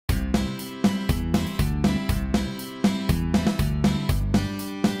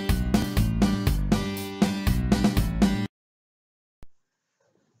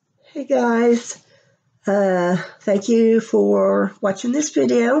guys, thank you for watching this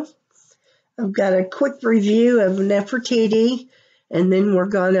video. I've got a quick review of Nefirtiti, and then we're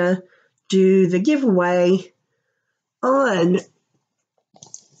gonna do the giveaway on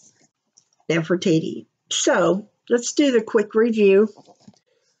Nefirtiti. So let's do the quick review.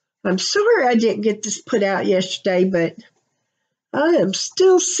 I'm sorry I didn't get this put out yesterday, but I am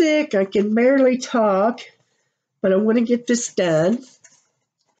still sick. I can barely talk, but I want to get this done.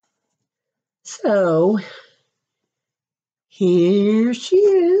 So here she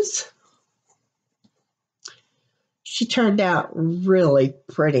is. She turned out really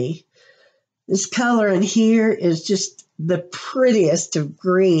pretty. This color in here is just the prettiest of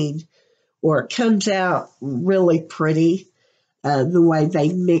green, or it comes out really pretty. The way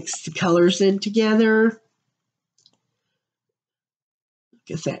they mix the colors in together.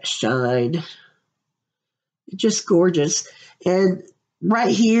 Look at that shine. Just gorgeous. And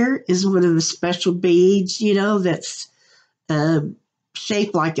right here is one of the special beads, that's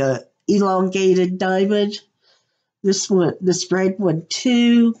shaped like a elongated diamond. This red one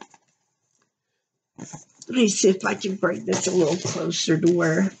too. Let me see if I can bring this a little closer to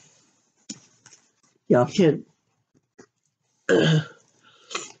where y'all can.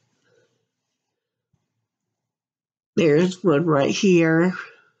 There's one right here.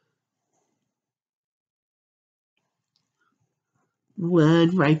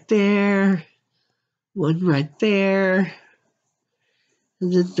 One right there. One right there.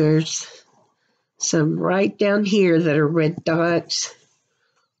 And then there's some right down here that are red dots.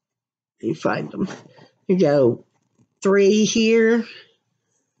 Let me find them. You go 3 here,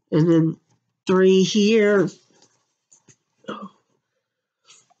 and then 3 here.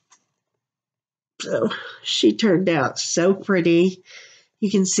 So she turned out so pretty. You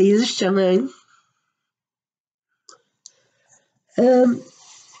can see the shine.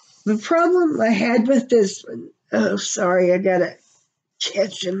 The problem I had with this one, oh, sorry, I got a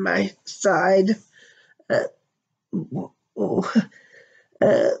catch in my side.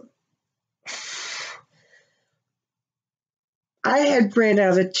 I had ran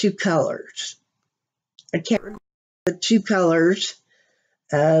out of 2 colors. I can't remember the 2 colors.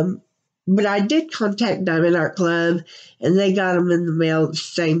 But I did contact Diamond Art Club, and they got them in the mail the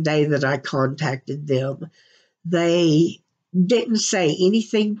same day that I contacted them. They didn't say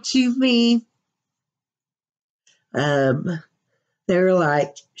anything to me. They were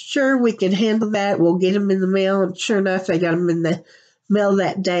like, sure, we can handle that. We'll get them in the mail. And sure enough, they got them in the mail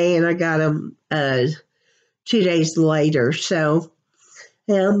that day, and I got them 2 days later. So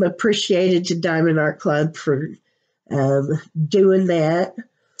I'm appreciated to Diamond Art Club for doing that.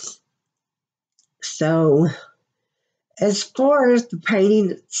 So as far as the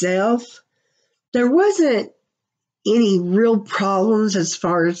painting itself, there wasn't any real problems as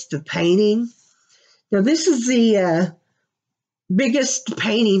far as the painting. Now, this is the biggest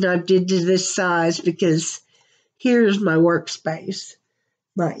painting I did to this size, because here's my workspace.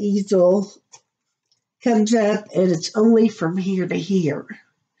 My easel comes up, and it's only from here to here.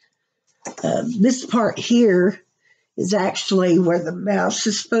 This part here is actually where the mouse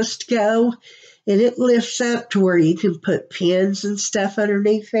is supposed to go, and it lifts up to where you can put pins and stuff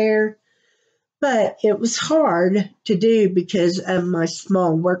underneath there. But it was hard to do because of my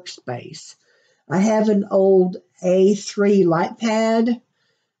small workspace. I have an old A3 light pad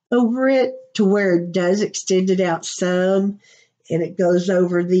over it to where it does extend it out some, and it goes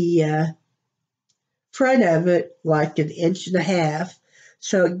over the front of it like 1.5 inches.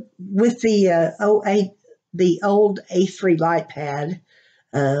 So with the old A3 light pad,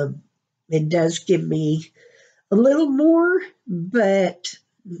 it does give me a little more, but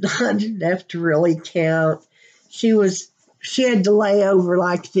not enough to really count. She had to lay over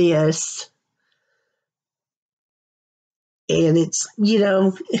like this, and it's,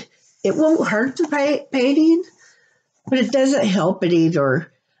 it won't hurt the painting, but it doesn't help it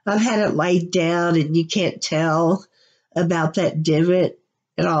either. I've had it laid down, and you can't tell about that divot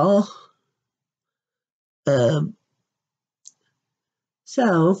at all.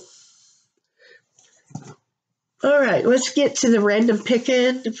 So, all right, let's get to the random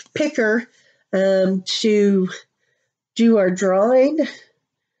picker to do our drawing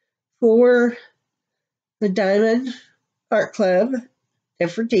for the Diamond Art Club,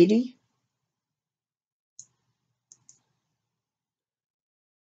 Nefirtiti.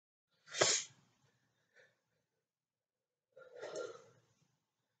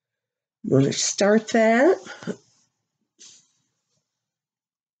 I'm going to start that.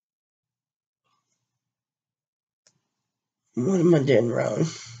 What am I doing wrong?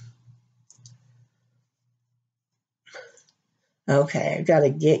 Okay, I got to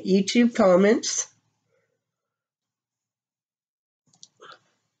get YouTube comments.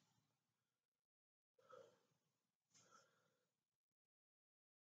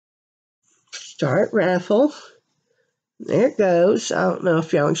 Start raffle. There it goes. I don't know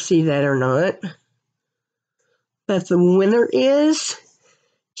if y'all can see that or not. But the winner is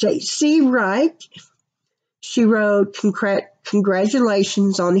JC Wright. She wrote,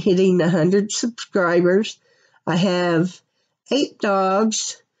 congratulations on hitting 100 subscribers. I have 8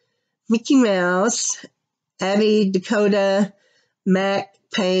 dogs, Mickey Mouse, Abby, Dakota, Mac,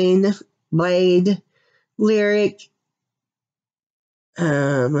 Payne, Blade, Lyric,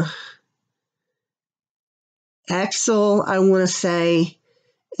 Axel, I want to say,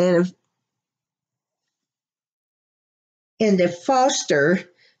 and a foster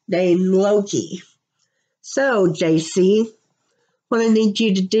named Loki. So, JC, what I need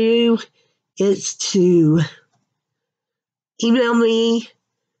you to do is to email me,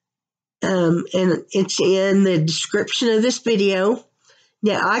 and it's in the description of this video.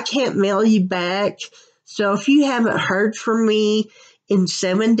 Now, I can't mail you back, so if you haven't heard from me in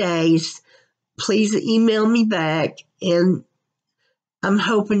 7 days, please email me back, and I'm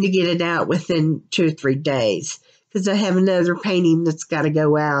hoping to get it out within 2 or 3 days because I have another painting that's got to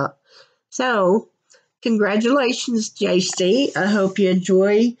go out. So, congratulations, JC. I hope you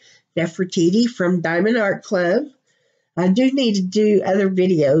enjoy Nefirtiti from Diamond Art Club. I do need to do other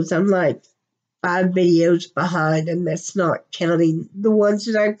videos. I'm like 5 videos behind, and that's not counting the ones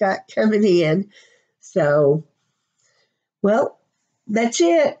that I've got coming in. So, well, that's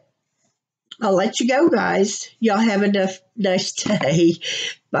it. I'll let you go, guys. Y'all have a nice day.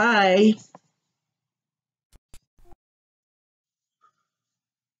 Bye.